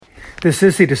This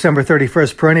is the December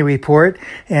 31st Peroni Report,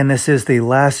 and this is the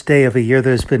last day of a year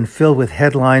that has been filled with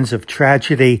headlines of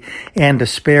tragedy and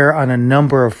despair on a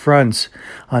number of fronts.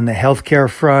 On the healthcare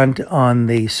front, on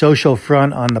the social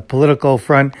front, on the political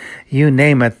front, you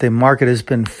name it, the market has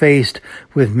been faced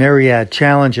with myriad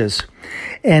challenges.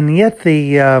 And yet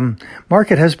the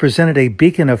market has presented a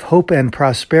beacon of hope and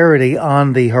prosperity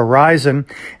on the horizon.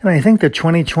 And I think that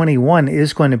 2021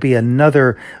 is going to be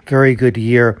another very good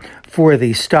year for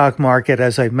the stock market.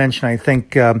 As I mentioned, I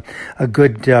think a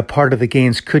good part of the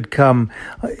gains could come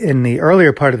in the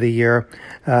earlier part of the year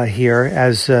here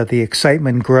as the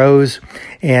excitement grows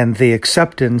and the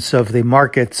acceptance of the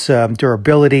market's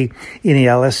durability,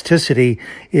 inelasticity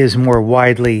is more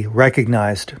widely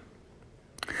recognized.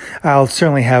 I'll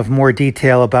certainly have more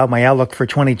detail about my outlook for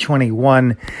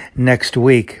 2021 next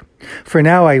week. For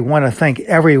now, I want to thank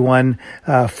everyone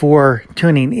for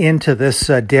tuning into this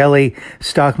daily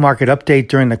stock market update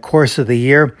during the course of the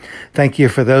year. Thank you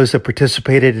for those that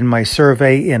participated in my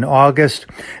survey in August.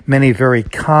 Many very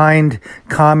kind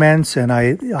comments, and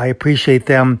I appreciate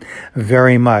them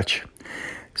very much.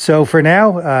 So for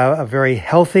now, a very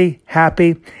healthy,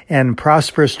 happy, and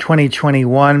prosperous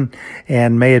 2021,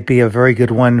 and may it be a very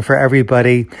good one for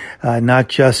everybody, not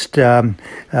just from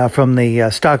the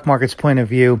stock market's point of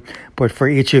view, but for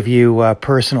each of you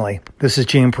personally. This is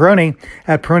Gene Peroni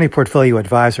at Peroni Portfolio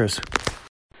Advisors.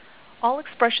 All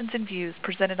expressions and views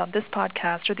presented on this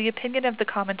podcast are the opinion of the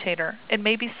commentator and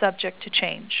may be subject to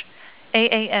change.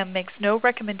 AAM makes no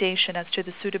recommendation as to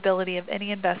the suitability of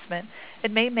any investment. It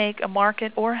may make a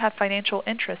market or have financial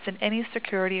interest in any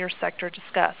security or sector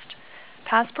discussed.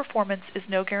 Past performance is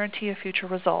no guarantee of future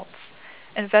results.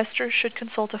 Investors should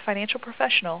consult a financial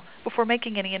professional before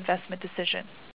making any investment decision.